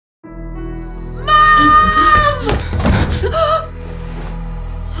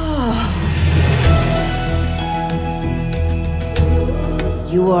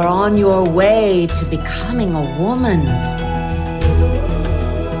You are on your way to becoming a woman.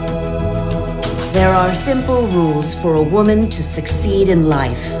 There are simple rules for a woman to succeed in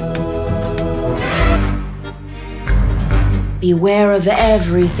life. Beware of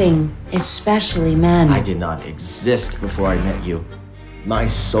everything, especially men. I did not exist before I met you. My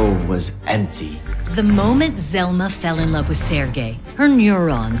soul was empty. The moment Zelma fell in love with Sergei, her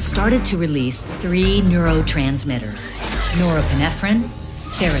neurons started to release 3 neurotransmitters: norepinephrine,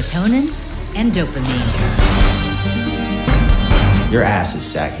 serotonin, and dopamine. Your ass is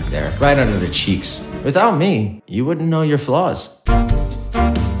sagging there, right under the cheeks. Without me, you wouldn't know your flaws.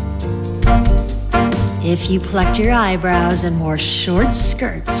 If you plucked your eyebrows and wore short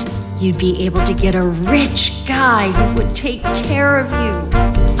skirts, you'd be able to get a rich guy who would take care of you.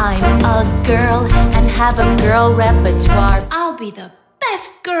 I'm a girl and have a girl repertoire. I'll be the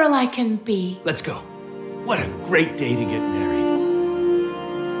best girl I can be. Let's go. What a great day to get married.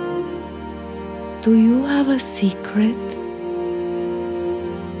 Do you have a secret?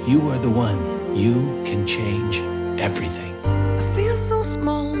 You are the one. You can change everything. I feel so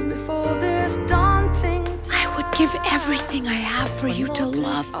small before this daunting. I would give everything I have for you to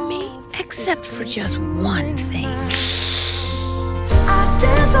love me, except for just one thing. I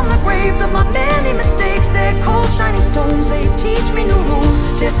dance on the graves of my many mistakes. They're cold, shiny stones. They teach me new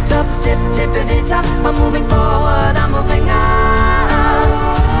rules. Tip top, tip, tippity top. I'm moving forward. I'm moving out.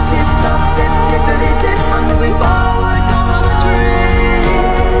 Tip top, tip, tippity tip. I'm moving forward. Going on a trip.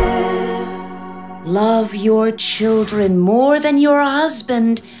 Love your children more than your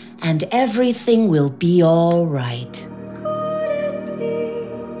husband, and everything will be all right.